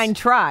 99 is,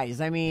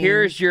 tries. I mean,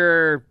 here's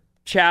your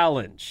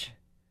challenge.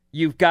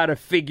 You've got to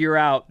figure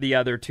out the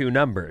other 2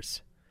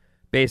 numbers.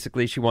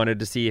 Basically, she wanted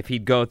to see if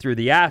he'd go through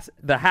the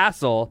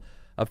hassle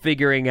of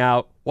figuring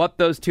out what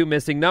those 2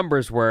 missing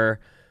numbers were.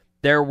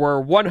 There were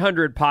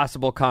 100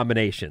 possible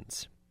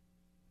combinations.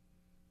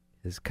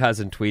 His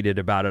cousin tweeted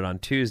about it on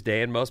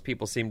Tuesday, and most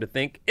people seem to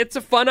think it's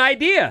a fun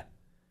idea.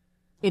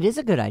 it is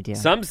a good idea.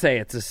 Some say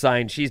it's a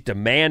sign she's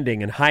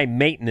demanding and high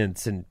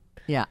maintenance. And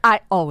Yeah, I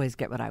always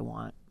get what I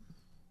want.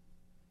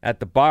 at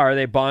the bar,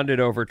 they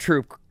bonded over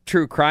true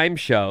crime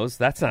shows.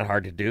 That's not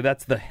hard to do.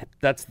 That's the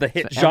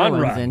hit What genre.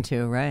 everyone's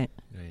into, right?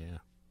 Yeah.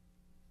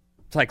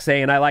 It's like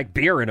saying I like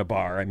beer in a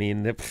bar. I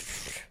mean,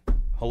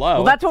 hello.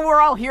 Well, that's what we're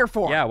all here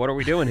for. Yeah, what are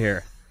we doing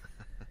here?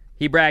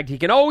 He bragged he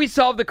can always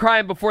solve the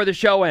crime before the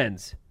show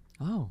ends.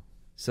 Oh.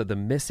 So the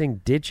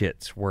missing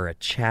digits were a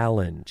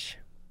challenge.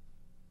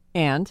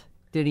 And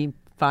did he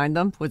find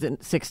them? Was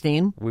it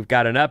 16? We've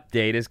got an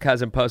update. His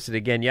cousin posted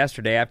again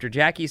yesterday after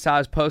Jackie saw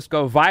his post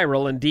go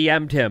viral and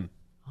DM'd him.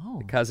 Oh.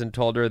 The cousin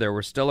told her there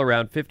were still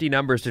around 50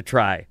 numbers to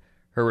try.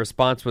 Her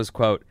response was,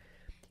 quote,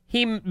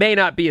 he may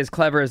not be as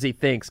clever as he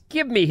thinks.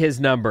 Give me his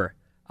number.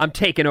 I'm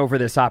taking over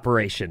this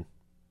operation.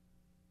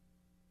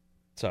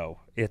 So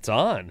it's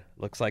on.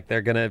 Looks like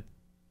they're going to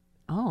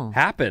Oh.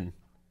 happen.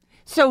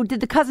 So did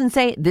the cousin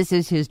say this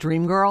is his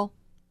dream girl?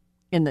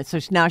 So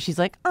now she's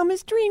like, I'm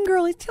his dream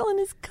girl. He's telling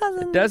his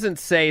cousin. It doesn't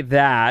say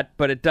that,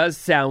 but it does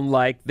sound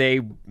like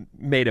they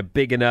made a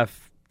big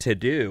enough to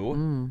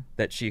do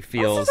that she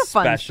feels a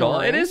fun special.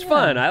 story, It is yeah.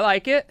 fun. I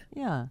like it.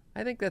 Yeah.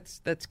 I think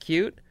that's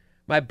cute.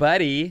 My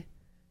buddy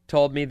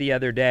told me the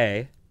other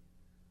day,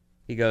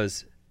 he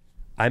goes,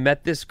 I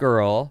met this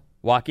girl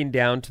walking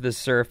down to the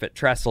surf at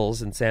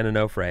Trestles in San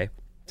Onofre,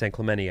 San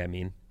Clemente, I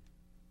mean.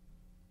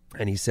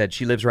 And he said,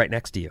 she lives right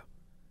next to you.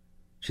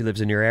 She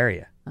lives in your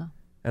area. Oh.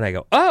 And I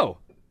go, oh,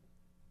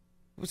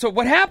 so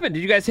what happened?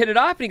 Did you guys hit it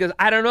off? And he goes,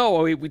 I don't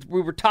know. We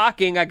were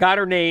talking. I got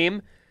her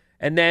name.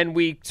 And then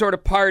we sort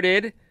of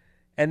parted.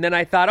 And then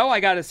I thought, I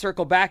got to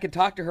circle back and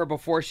talk to her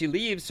before she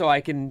leaves so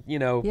I can,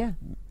 Yeah.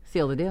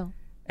 Seal the deal.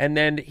 And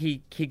then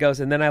he goes,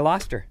 and then I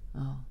lost her.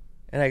 Oh.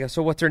 And I go,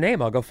 so what's her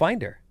name? I'll go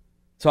find her.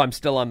 So I'm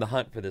still on the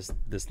hunt for this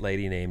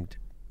lady named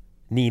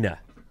Nina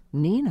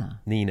Nina.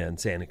 in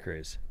Santa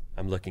Cruz.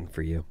 I'm looking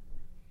for you.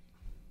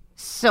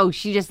 So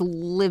she just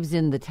lives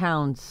in the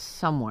town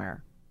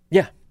somewhere.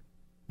 Yeah.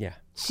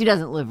 She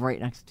doesn't live right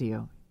next to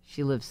you.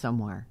 She lives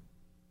somewhere.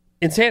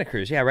 In Santa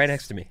Cruz. Yeah, right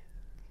next to me.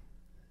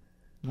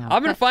 No,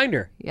 I'm going to find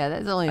her. Yeah,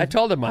 that's only. I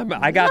told him I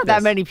got not this.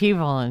 that many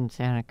people in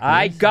Santa Cruz.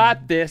 I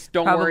got this.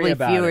 Don't worry Probably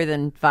about fewer it.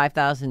 than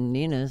 5,000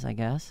 Ninas, I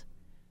guess.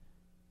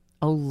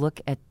 Oh,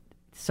 look at.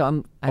 So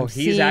I'm he's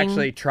seeing,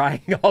 actually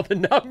trying all the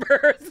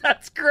numbers.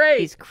 That's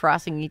great. He's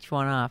crossing each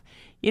one off.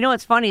 You know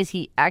what's funny is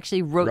he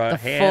actually wrote the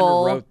hand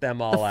full wrote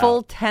them all the full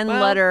out.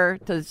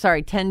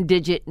 10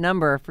 digit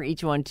number for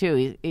each one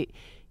too.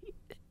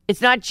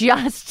 It's not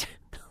just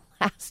the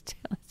last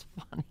two. It's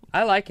funny.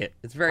 I like it.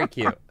 It's very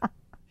cute. Yeah,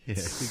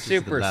 it's just the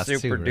super last two,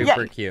 right?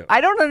 duper cute.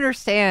 I don't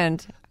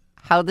understand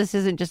how this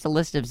isn't just a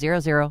list of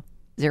 00,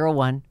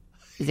 01,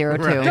 02.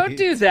 Right. Don't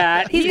do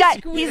that. He's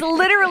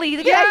literally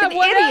the guy's an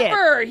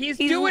whatever. idiot. He's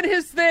doing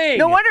his thing.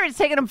 No wonder it's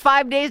taken him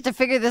 5 days to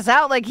figure this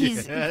out. Like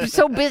he's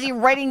so busy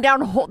writing down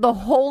the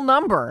whole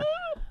number.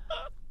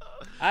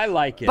 I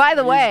like it. By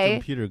the Use way,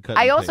 computer cut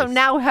I and also paste.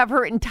 now have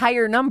her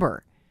entire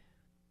number.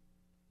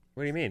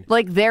 What do you mean?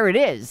 Like there it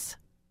is.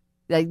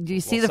 You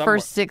see Well,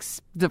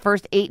 the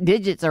first 8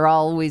 digits are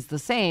always the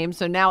same.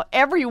 So now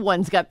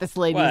everyone's got this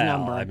lady's Well,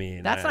 number. I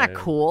mean, that's not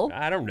cool.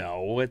 I don't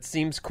know. It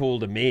seems cool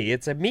to me.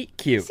 It's a meet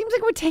cute. Seems like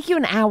it would take you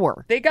an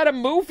hour. They got a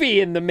movie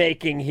in the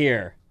making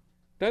here.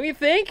 Don't you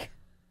think?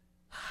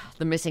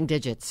 The missing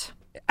digits.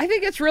 I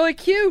think it's really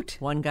cute.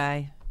 One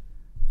guy,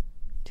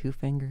 2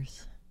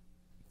 fingers,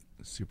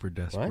 Super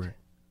desperate.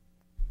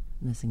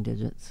 missing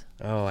digits.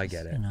 Oh, I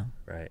get it. You know.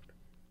 Right.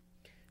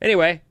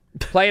 Anyway,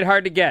 play it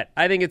hard to get.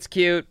 I think it's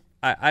cute.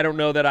 I don't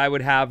know that I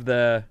would have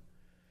the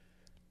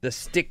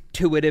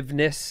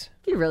stick-to-itiveness,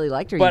 If you really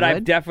liked her, but you I've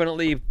would.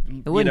 definitely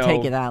wouldn't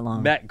take you that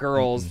long. met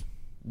girls,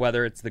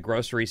 whether it's the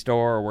grocery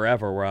store or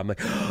wherever, where I'm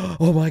like,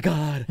 oh my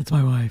God, It's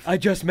my wife. I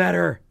just met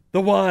her.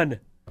 The one.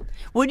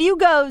 Would you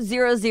go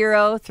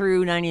 00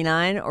 through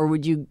 99, or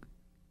would you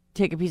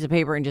take a piece of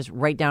paper and just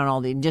write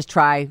down and just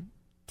try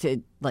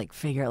to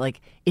figure out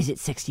is it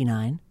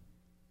 69?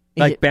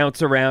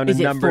 Bounce around Is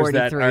in it numbers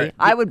that 43? are.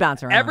 I would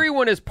bounce around.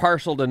 Everyone is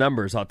partial to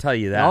numbers, I'll tell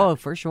you that. Oh,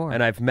 for sure.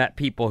 And I've met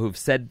people who've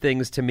said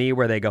things to me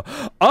where they go,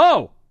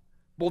 oh,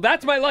 well,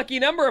 that's my lucky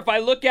number if I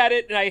look at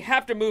it and I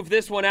have to move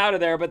this one out of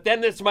there, but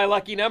then this is my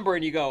lucky number.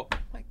 And you go, oh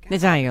my God,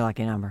 It's not your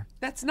lucky number.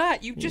 that's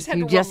not. You just had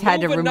You to just remove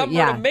had to a remove- number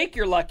yeah. to make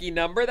your lucky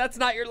number. That's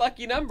not your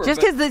lucky number. Just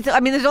but- because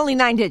there's only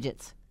 9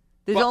 digits.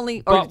 There's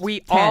only But we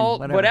 10, all,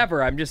 whatever.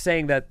 whatever. I'm just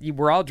saying that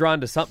we're all drawn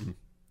to something.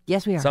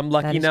 Yes, we are. Some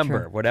That lucky is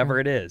number, true. whatever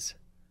True. it is.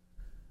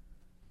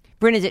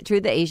 Bryn, is it true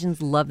that Asians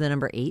love the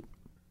number 8?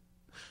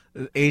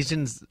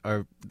 Asians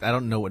are. I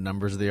don't know what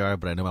numbers they are,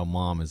 but I know my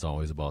mom is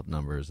always about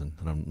numbers, and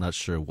I'm not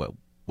sure what.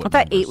 I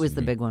thought 8 numbers was to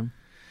the me. big one.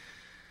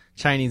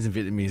 Chinese and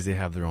Vietnamese, they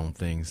have their own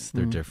things.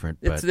 They're different,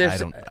 but there's- I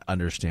don't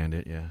understand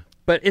it. Yeah.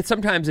 But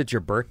sometimes it's your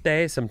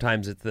birthday.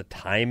 Sometimes it's the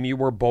time you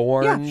were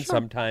born. Yeah, sure.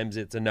 Sometimes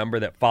it's a number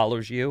that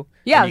follows you.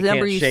 Yeah, and the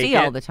number can't you shake see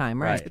all it. the time,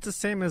 right? It's the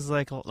same as a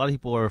lot of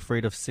people are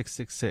afraid of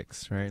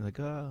 666, right? Like,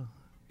 oh.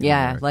 in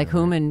Yeah, America, like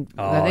whom right? and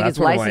Oh, I think that's it's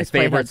one of my license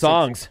plate favorite had 6.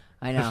 songs.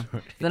 I know.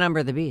 The number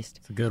of the beast.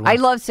 It's a good one. I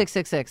love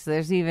 666.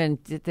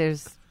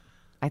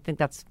 I think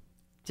that's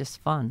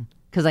just fun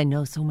because I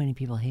know so many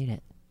people hate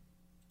it.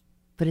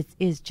 But it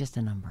is just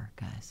a number,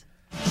 guys.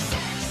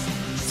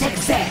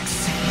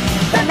 66,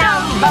 the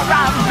number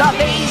of the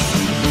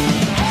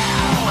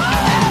beast.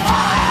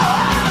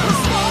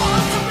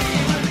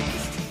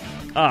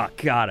 Oh,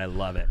 God, I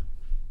love it.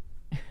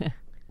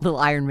 Little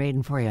Iron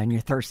Maiden for you on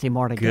your Thursday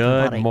morning. Good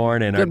everybody.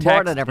 morning. Good Our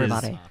morning, text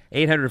everybody.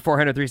 is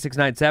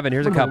 800-400-3697.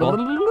 Here's a couple.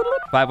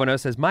 510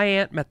 says, my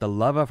aunt met the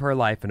love of her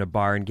life in a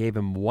bar and gave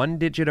him 1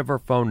 digit of her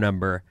phone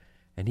number,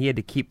 and he had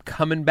to keep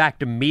coming back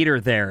to meet her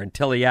there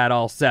until he had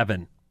all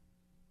 7.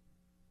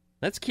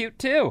 That's cute,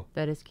 too.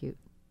 That is cute.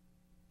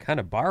 Kind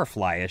of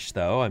barfly-ish,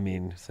 though. I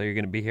mean, so you're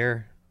going to be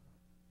here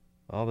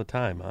all the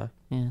time, huh?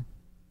 Yeah.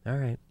 All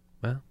right.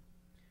 Well,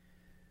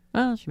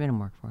 Well, she made him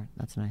work for it.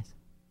 That's nice.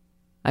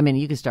 I mean,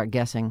 you could start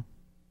guessing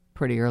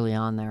pretty early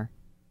on there.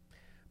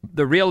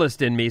 the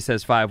realist in me,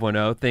 says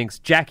 510, thinks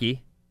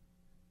Jackie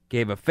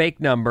gave a fake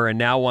number and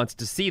now wants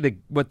to see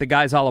what the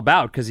guy's all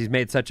about because he's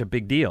made such a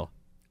big deal.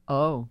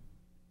 Oh.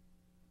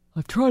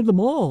 I've tried them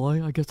all.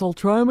 I guess I'll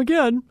try them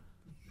again.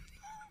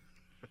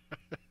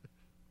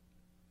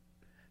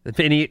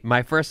 Vinny,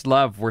 my first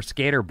love were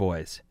skater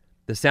boys.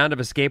 The sound of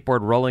a skateboard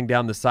rolling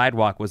down the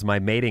sidewalk was my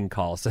mating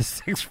call, says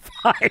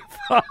 650.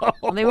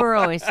 Well, they were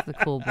always the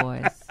cool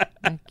boys.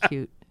 They're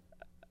cute.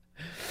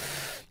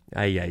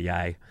 Ay, ay,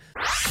 ay.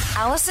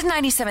 Alice at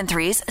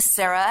 97.3's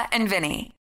Sarah and Vinny.